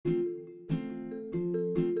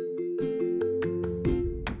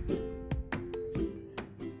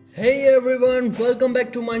Hey everyone, welcome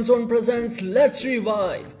back to Mindzone Presents Let's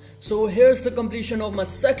Revive. So here's the completion of my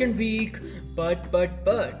second week, but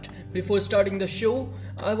before starting the show,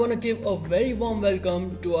 I want to give a very warm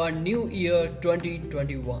welcome to our new year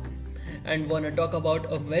 2021 and want to talk about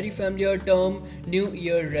a very familiar term, New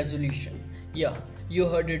Year resolution. Yeah, you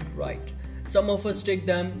heard it right. Some of us take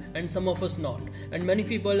them and some of us not, and many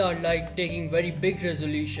people are like taking very big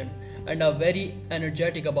resolution and are very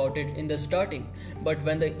energetic about it in the starting, but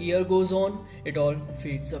when the year goes on it all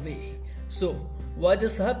fades away. So why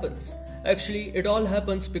this happens? Actually, it all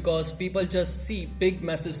happens because people just see big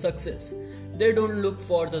massive success. They don't look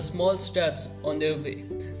for the small steps on their way.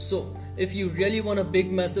 So if you really want a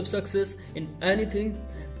big massive success in anything,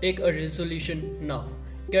 take a resolution now.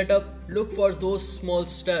 Get up, look for those small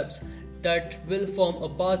steps that will form a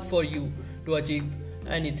path for you to achieve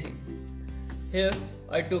anything. Here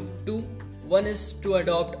I took two. One is to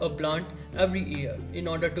adopt a plant every year in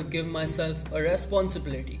order to give myself a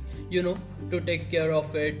responsibility, to take care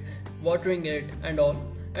of it, watering it and all.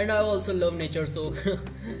 And I also love nature, so.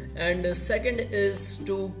 And the second is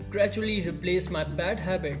to gradually replace my bad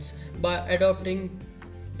habits by adopting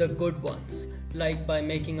the good ones, like by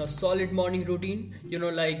making a solid morning routine,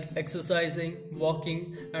 like exercising,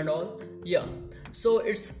 walking and all. Yeah. So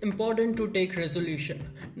it's important to take resolution,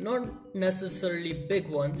 not necessarily big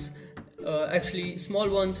ones. Actually, small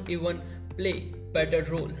ones even play better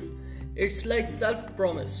role. It's like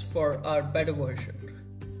self-promise for our better version.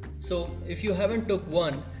 So if you haven't took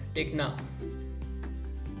one, take now.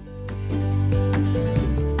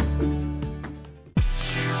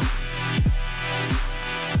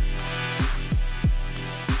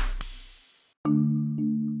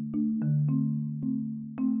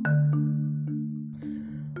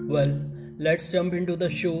 Well, let's jump into the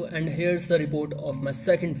show, and here's the report of my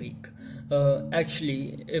second week.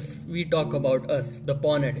 Actually, if we talk about us, the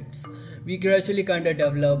porn addicts, we gradually kinda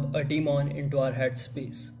develop a demon into our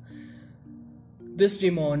headspace. This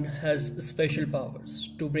demon has special powers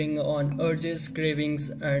to bring on urges, cravings,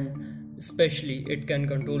 and especially it can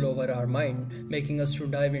control over our mind, making us to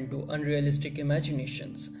dive into unrealistic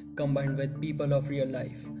imaginations combined with people of real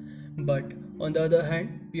life. But on the other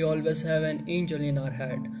hand, we always have an angel in our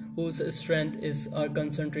head whose strength is our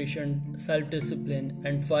concentration, self-discipline,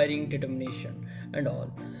 and firing determination and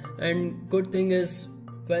all. And good thing is,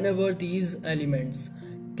 whenever these elements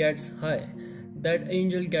gets high, that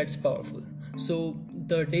angel gets powerful. So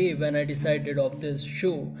the day when I decided of this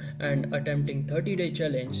show and attempting 30-day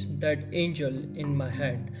challenge, that angel in my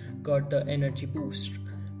head got the energy boost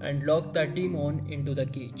and locked that demon into the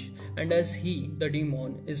cage. And as the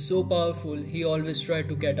demon, is so powerful, he always tries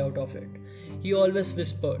to get out of it. He always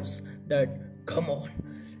whispers that, "Come on,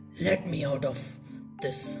 let me out of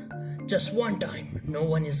this. Just one time, no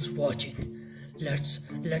one is watching. Let's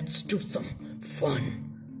do some fun."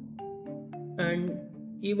 And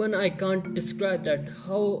even I can't describe that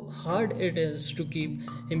how hard it is to keep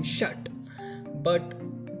him shut. But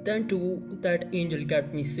then too, that angel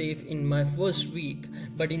kept me safe in my first week,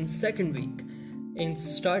 but in second week, in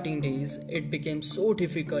starting days, it became so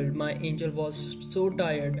difficult. My angel was so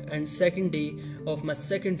tired, and second day of my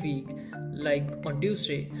second week, like on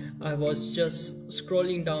Tuesday, I was just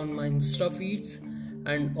scrolling down my Insta feeds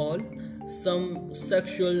and all. Some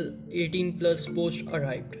sexual 18 plus post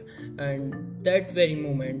arrived, and that very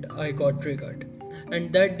moment I got triggered,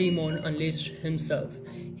 and that demon unleashed himself.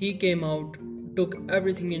 He came out, took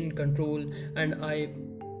everything in control, and I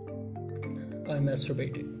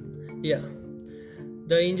masturbated. Yeah.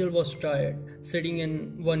 The angel was tired, sitting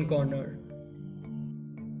in one corner,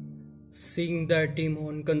 seeing that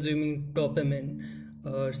demon consuming dopamine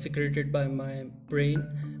secreted by my brain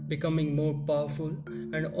becoming more powerful,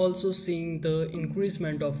 and also seeing the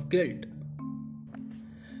increasement of guilt.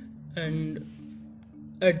 And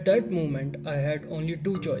at that moment, I had only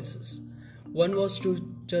two choices. One was to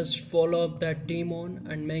just follow up that demon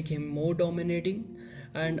and make him more dominating,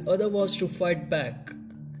 and other was to fight back.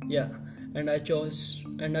 Yeah, and I choose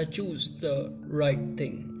the right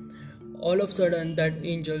thing. All of a sudden, that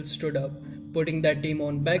angel stood up, putting that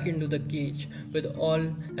demon back into the cage with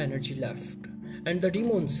all energy left. And the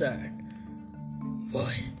demon said,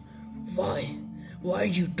 "Why? Why are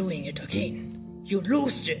you doing it again? You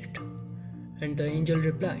lost it." And the angel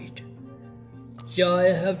replied,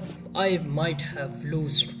 "Yeah, I might have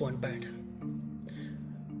lost one battle.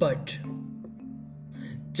 But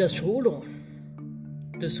just hold on.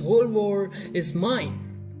 This whole war is mine.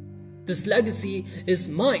 This legacy is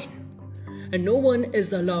mine. And no one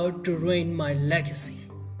is allowed to ruin my legacy.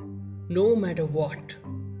 No matter what,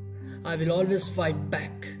 I will always fight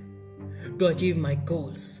back to achieve my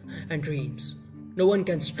goals and dreams." No one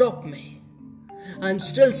can stop me. I'm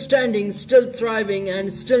still standing, still thriving,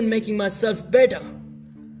 and still making myself better.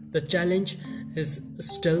 The challenge is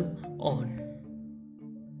still on.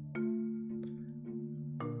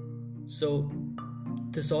 So,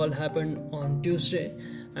 this all happened on Tuesday,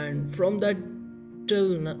 and from that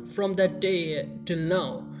day till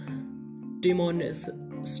now, Timon is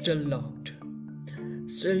still locked,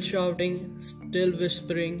 still shouting, still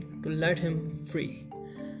whispering to let him free.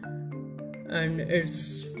 And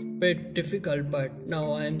it's a bit difficult, but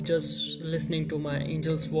now I'm just listening to my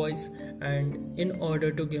angel's voice, and in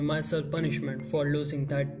order to give myself punishment for losing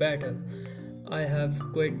that battle, I have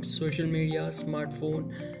quit social media,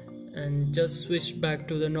 smartphone, and just switched back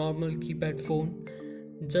to the normal keypad phone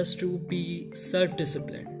just to be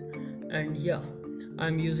self-disciplined. And yeah,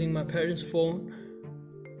 I'm using my parents' phone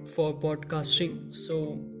for podcasting,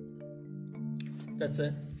 so that's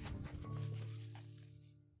it.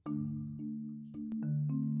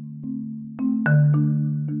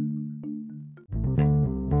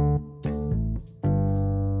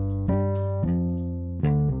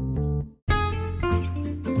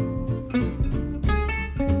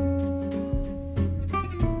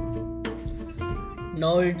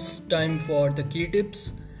 Now it's time for the key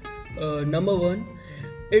tips. Number one,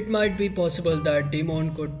 it might be possible that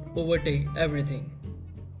Demon could overtake everything,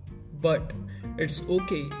 but it's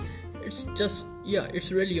okay.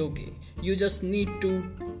 It's really okay. You just need to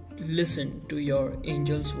listen to your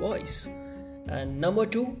angel's voice. And number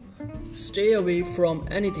two, stay away from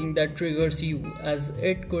anything that triggers you, as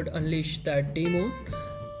it could unleash that demon.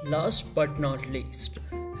 Last but not least,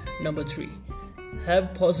 number three,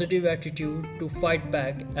 have positive attitude to fight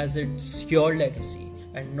back, as it's your legacy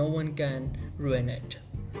and no one can ruin it.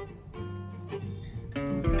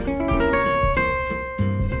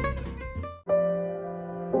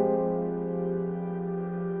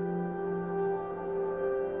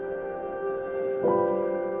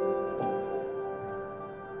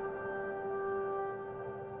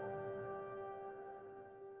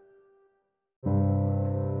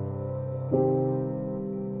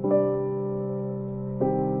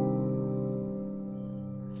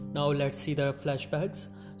 Now let's see the flashbacks.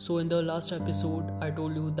 So in the last episode, I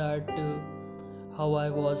told you that how I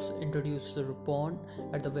was introduced to the porn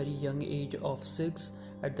at the very young age of 6,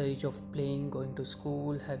 at the age of playing, going to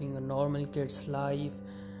school, having a normal kid's life.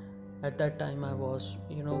 At that time, I was,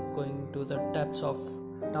 going to the depths of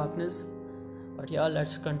darkness. But yeah,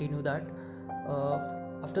 let's continue that.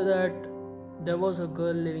 After that, there was a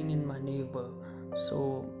girl living in my neighbor.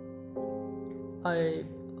 So I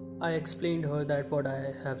explained her that what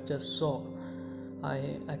I have just saw.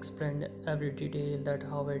 I explained every detail that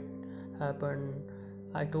how it happened.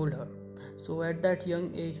 I told her. So at that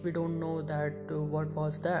young age, we don't know that what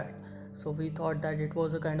was that. So we thought that it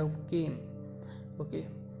was a kind of game, okay,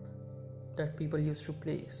 that people used to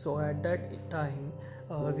play. So at that time,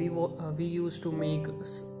 we used to make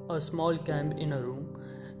a small camp in a room.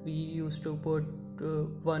 We used to put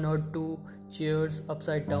one or two chairs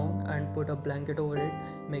upside down and put a blanket over it,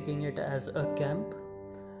 making it as a camp.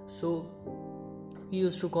 So we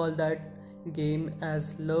used to call that game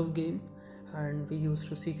as love game, and we used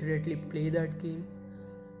to secretly play that game.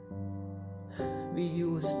 We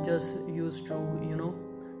used to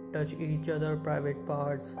touch each other private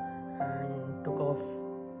parts and took off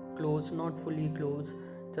clothes, not fully clothes,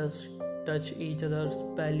 just touch each other's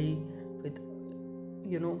belly with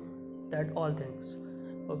that all things.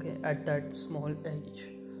 Okay, at that small age,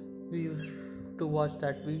 we used to watch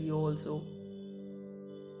that video also.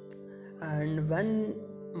 And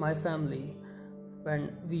my family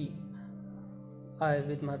when we I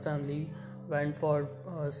with my family went for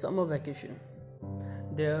summer vacation,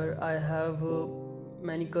 there I have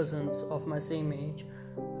many cousins of my same age,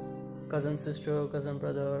 cousin sister, cousin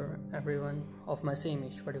brother, everyone of my same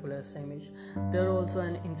age, particular same age. There also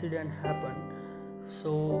an incident happened.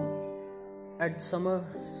 So at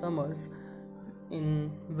summers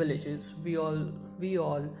in villages, we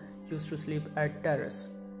all used to sleep at terrace.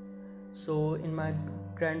 So in my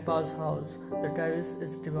grandpa's house, the terrace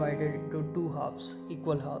is divided into two halves,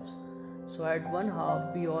 equal halves. So at one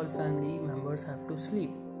half, we all family members have to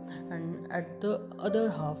sleep, and at the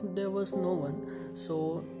other half there was no one.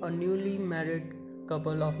 So a newly married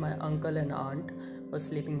couple of my uncle and aunt was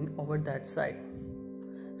sleeping over that side.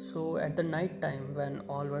 So at the night time, when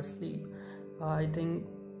all were asleep, I think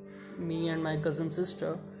me and my cousin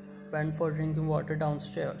sister went for drinking water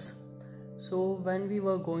downstairs. So when we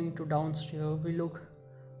were going to downstairs, we look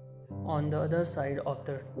on the other side of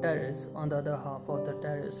the terrace, on the other half of the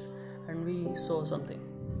terrace, and we saw something.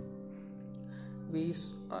 We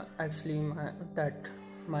actually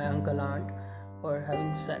my uncle aunt were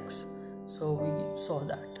having sex. So we saw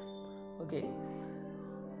that. Okay,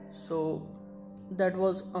 so that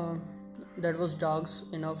was dark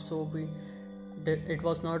enough, so it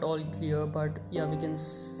was not all clear, but yeah, we can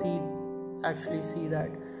see that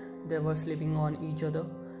they were sleeping on each other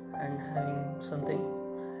and having something.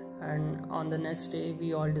 And on the next day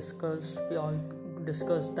we all discussed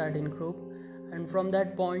that in group. And from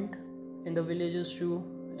that point, in the villages too,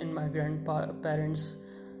 in my grandparents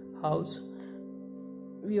house,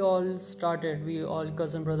 we all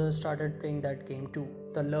cousin brothers started playing that game too,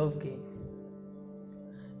 the love game.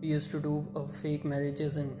 We used to do fake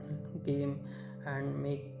marriages in game and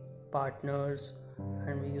make partners,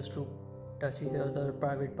 and we used to touch each other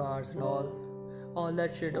private parts and all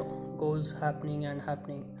that shit goes happening, and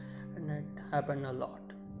it happened a lot.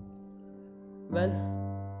 Well,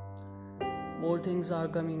 more things are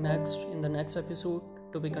coming next in the next episode,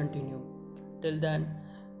 to be continued. Till then,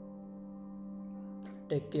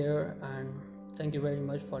 take care, and thank you very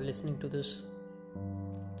much for listening to this.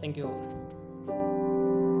 Thank you all.